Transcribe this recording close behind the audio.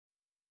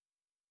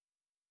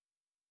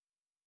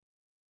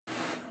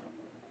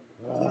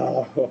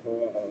Why,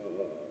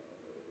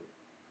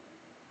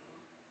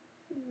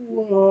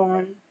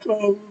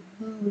 Call of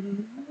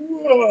Duty?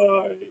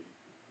 Why?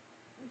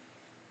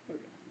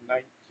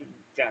 19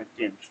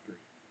 goddamn street.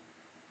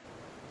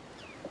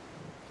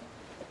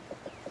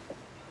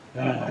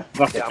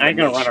 Fuck it, I ain't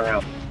gonna run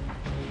around.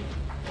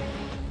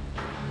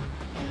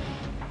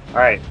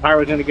 Alright,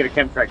 Pyro's gonna get a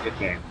chemtrack this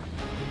game.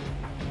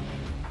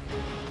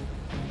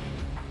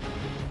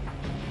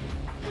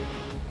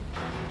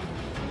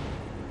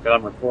 Because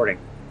I'm recording.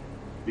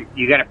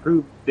 You gotta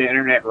prove the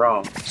internet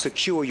wrong.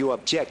 Secure your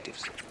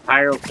objectives.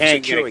 Pyro can get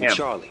a Securing chem.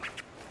 Charlie.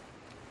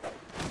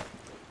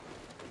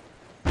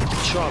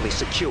 Charlie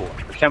secure.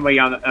 Somebody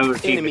on the other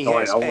team Enemy is going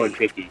has over A.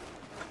 50.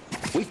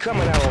 We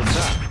coming out on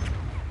top.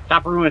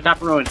 Stop ruin,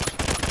 stop ruin.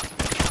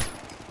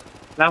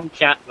 Long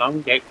shot,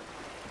 long dick.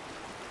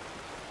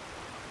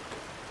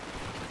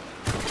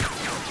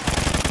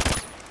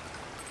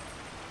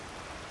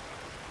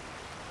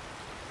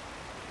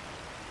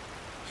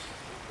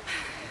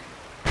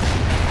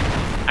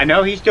 I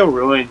know he's still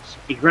ruins.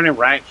 He's running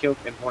riot shield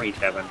in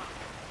 27.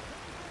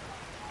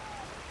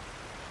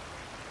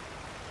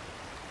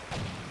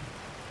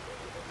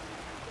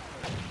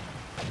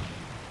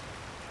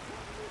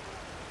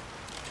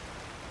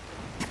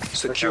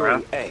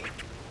 Securing A.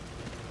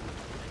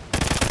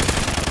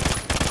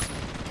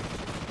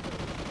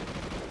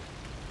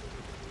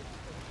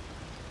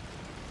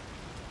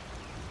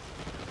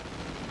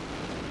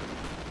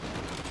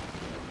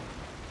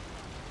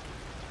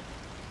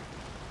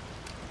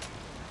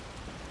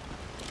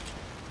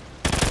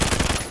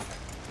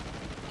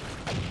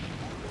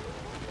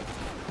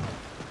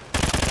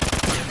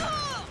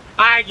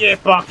 I get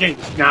fucking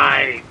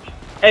sniped.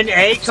 An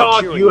ACOG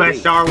Securing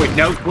USR with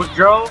no quick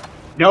draw,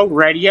 no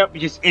ready up,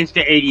 just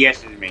instant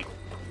ADSs me.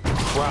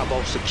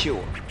 Bravo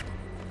secure.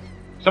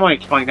 Someone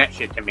explain that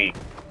shit to me.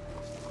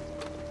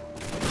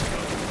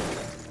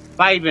 If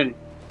I even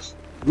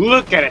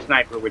look at a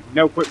sniper with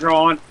no quick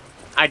draw on,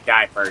 I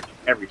die first,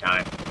 every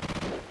time.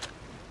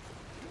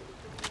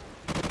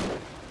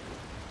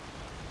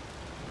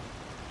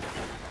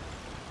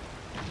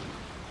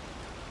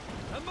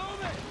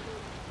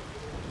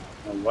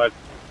 What?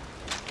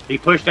 He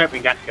pushed up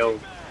and got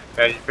killed.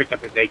 I just picked up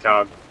his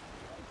ACOG.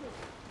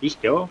 He's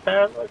still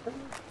fast like that?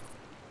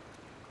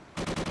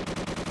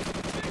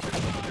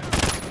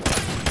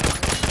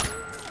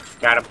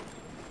 Got him.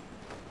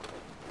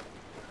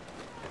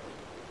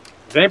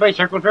 Is anybody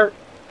circled her?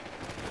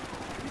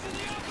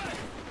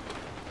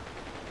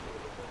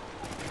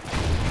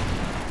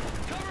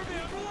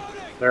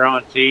 They're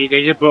on C.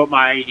 They just blew up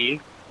my AD.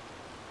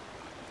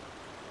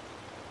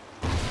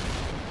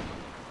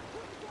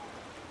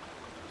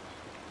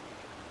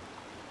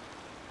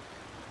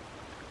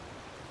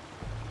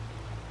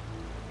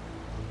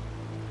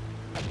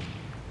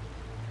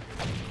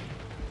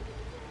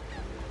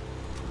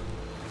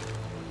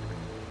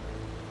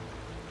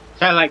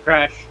 Satellite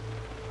crash.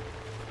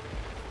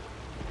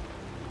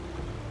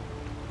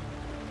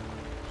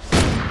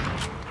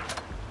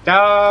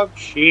 Dog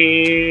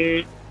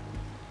shit.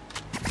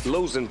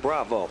 Losing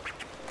Bravo.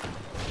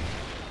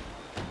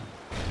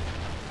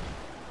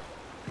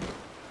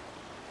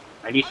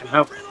 I need some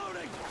help.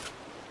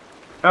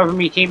 Cover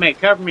me, teammate.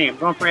 Cover me. I'm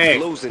going for A.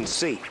 Losing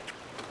C.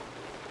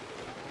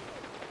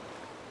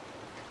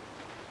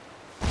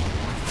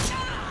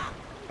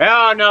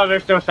 Oh no,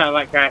 there's still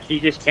satellite crash.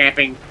 He's just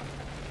camping.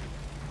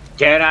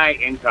 Deadeye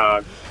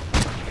incog.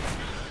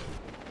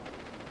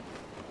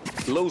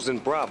 Losing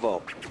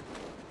Bravo.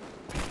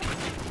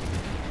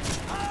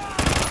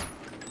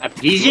 A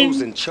pigeon?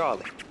 Losing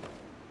Charlie.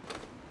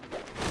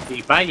 Did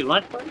you buy your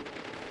lunch buddy?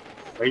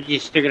 Or did you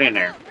just stick it in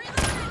there?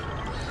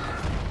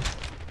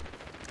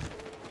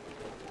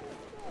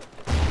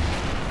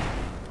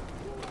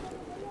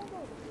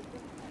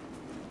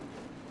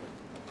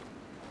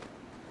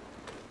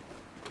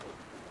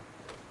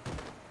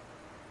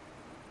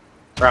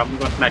 Bro, I'm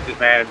gonna smack this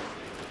man.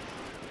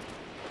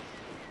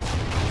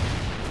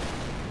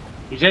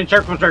 He's in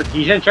circle search.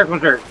 He's in circle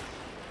search.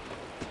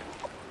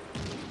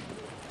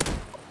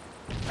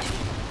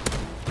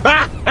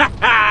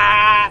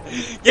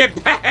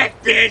 Get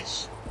back,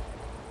 bitch!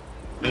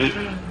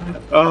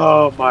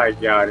 Oh my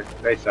god,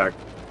 they suck.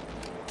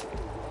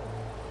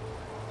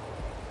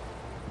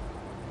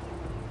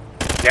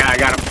 Yeah, I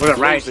got him with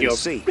a riot shield.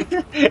 C.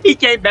 He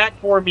came back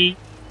for me.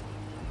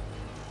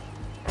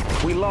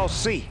 We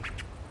lost C.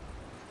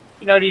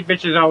 You know these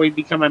bitches always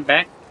be coming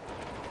back.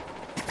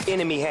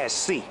 Enemy has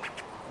C.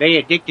 They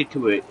addicted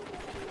to it.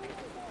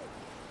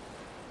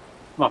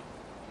 Come on.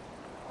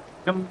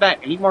 Come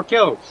back. I need more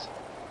kills.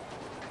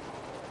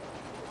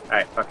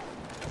 Alright, fuck it.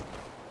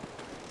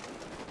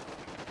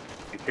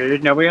 Make sure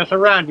there's nobody else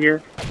around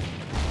here.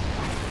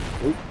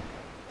 Oop.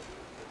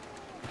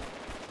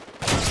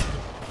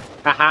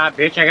 Haha,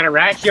 bitch, I got a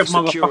riot shield,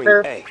 Securing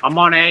motherfucker. A. I'm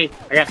on A.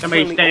 I got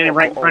somebody Friendly standing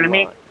right in Oracle front of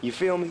me. online. You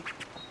feel me?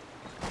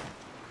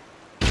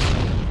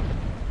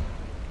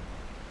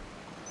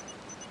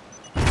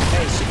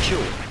 A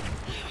secure.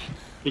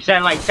 He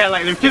satellite.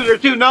 There's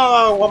two.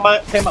 No, one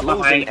came up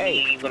Losing behind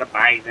A. me with a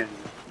bison.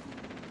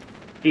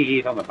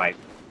 GG's on the bike.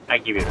 I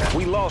give you that.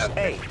 We lost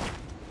A.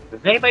 Does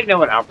anybody know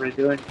what Alfred's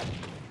doing?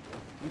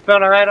 You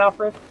feeling alright,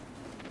 Alfred?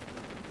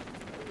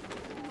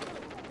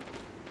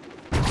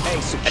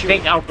 A secure. I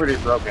think Alfred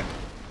is broken.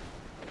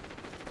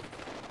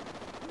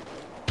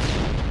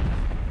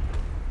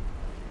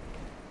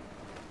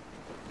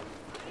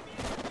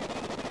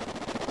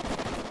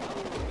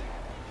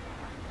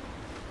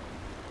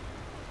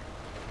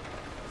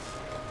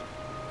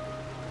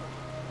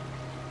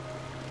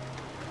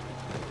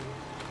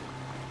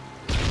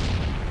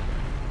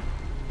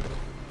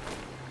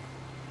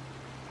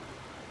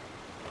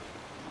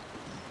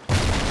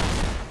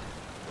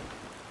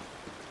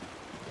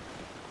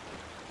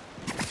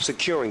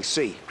 Securing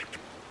C.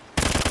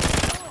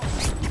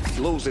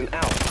 Losing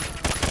out.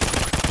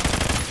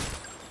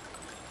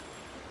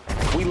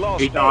 We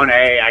lost He's on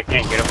A. I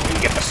can't get him.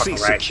 He get the C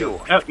fucking right. secure.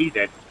 Oh, he's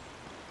dead.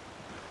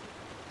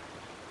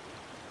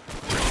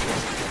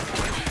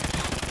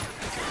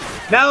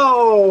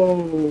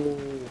 No!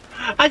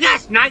 I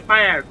got sniped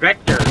by a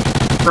vector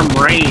from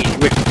range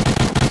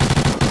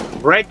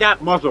with red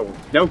dot muzzle.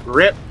 No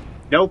grip,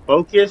 no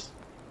focus.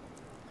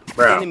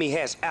 Bro. Enemy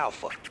has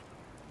Alpha.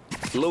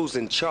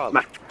 Losing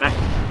Charlie. I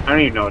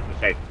don't even know what to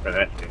say for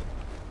that shit.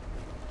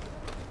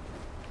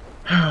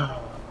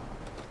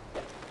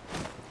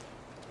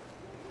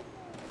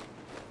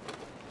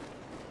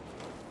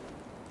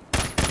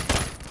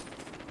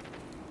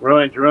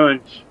 Ruins,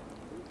 ruins.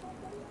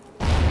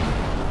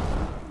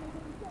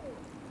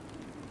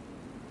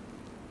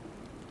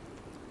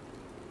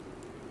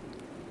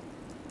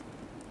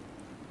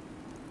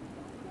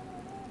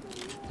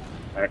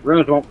 Alright,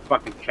 ruins won't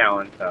fucking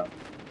challenge, though.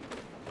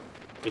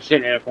 He's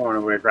sitting in a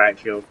corner with his right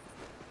shield.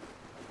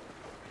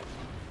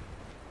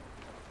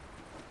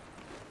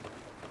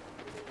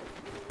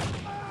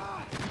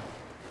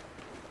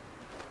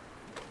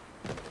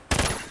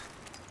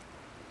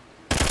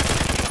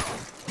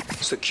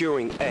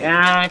 Securing A.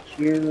 Got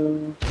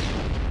you.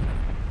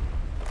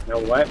 Know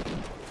what?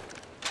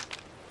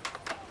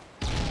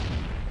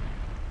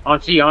 On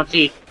C, on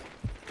C.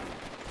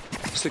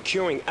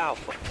 Securing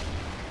Alpha.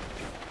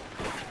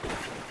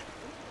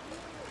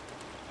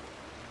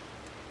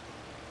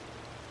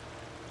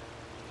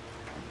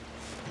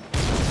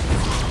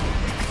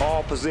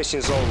 All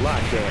positions on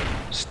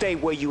lockdown. Stay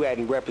where you at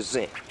and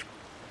represent.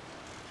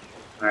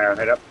 Alright, I'll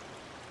head up.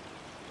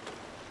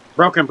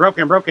 Broken,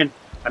 broken, broken.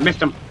 I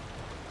missed him.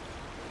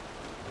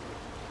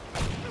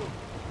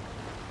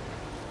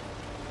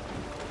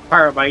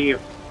 Pyro by you.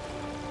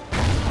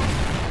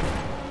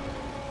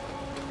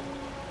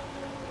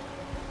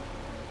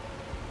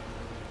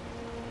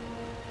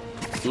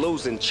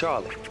 Losing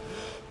Charlie.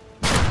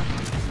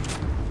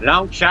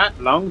 Long shot,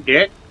 long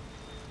dick.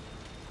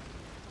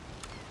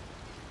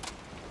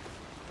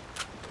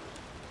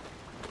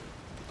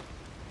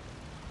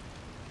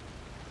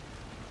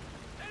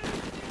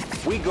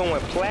 We going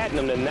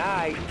platinum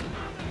tonight.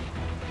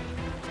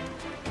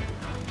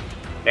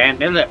 Damn,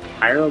 they let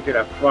Pyro get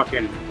a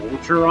fucking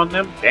vulture on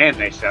them? Damn,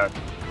 they suck.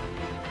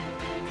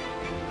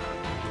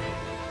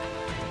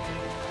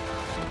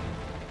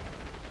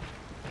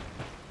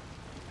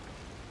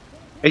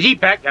 Is he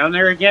back down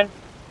there again?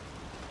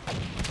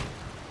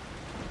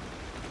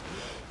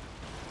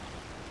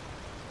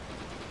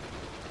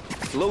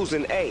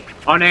 Losing A.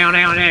 On A, on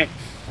A, on A.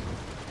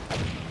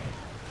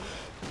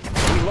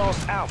 We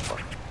lost Alpha.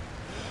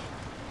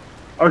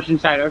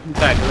 Oceanside,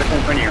 Oceanside. They're looking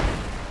in front of you.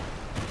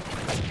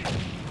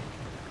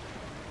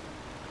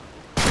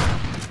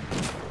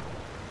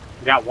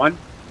 You got one?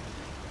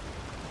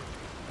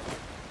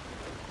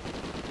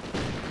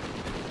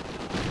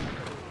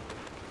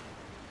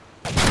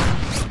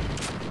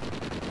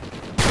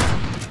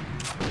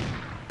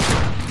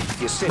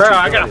 Bro,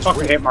 I got a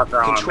fucking hit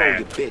marker on,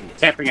 man.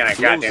 Tapping in a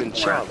goddamn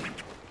corner.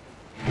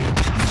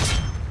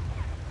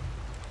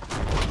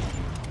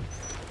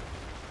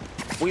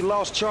 We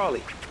lost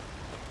Charlie.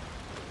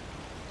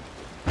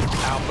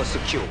 Alpha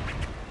secure.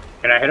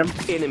 Can I hit him?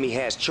 Enemy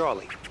has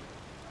Charlie.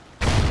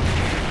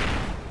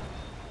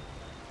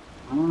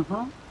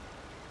 Mm-hmm.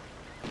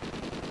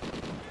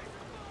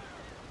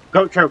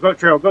 Goat trail, goat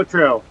trail, goat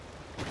trail.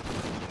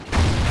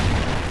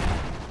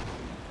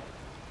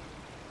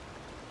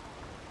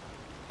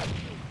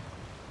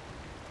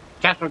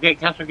 Castle gate,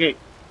 castle gate.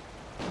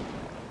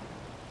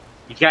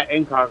 He's got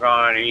incog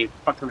on and he's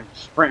fucking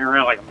sprinting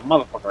around like a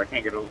motherfucker. I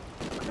can't get a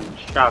fucking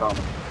shot on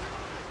him.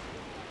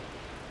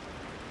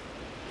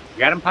 You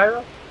got him,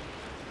 Pyro?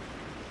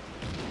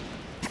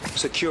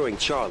 Securing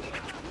Charlie.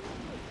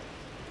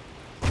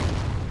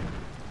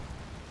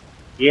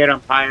 Get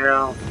him,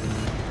 Pyro.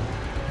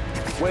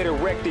 Way to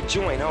wreck the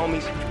joint,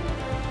 homies.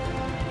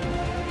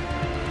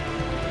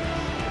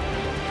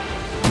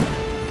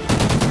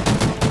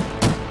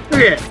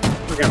 Look at it.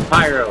 Look at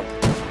Pyro.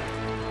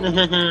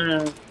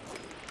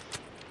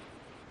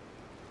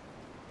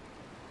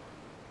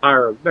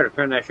 Pyro, better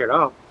turn that shit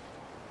off.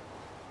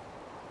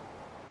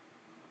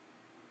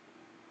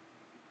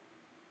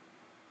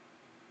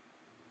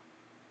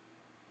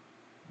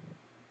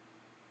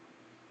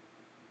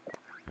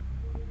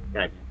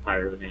 Goddamn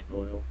Pyro ain't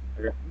oil.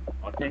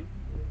 Okay.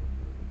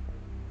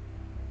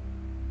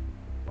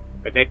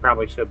 But they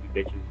probably still be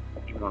bitches,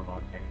 even on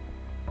lockdown.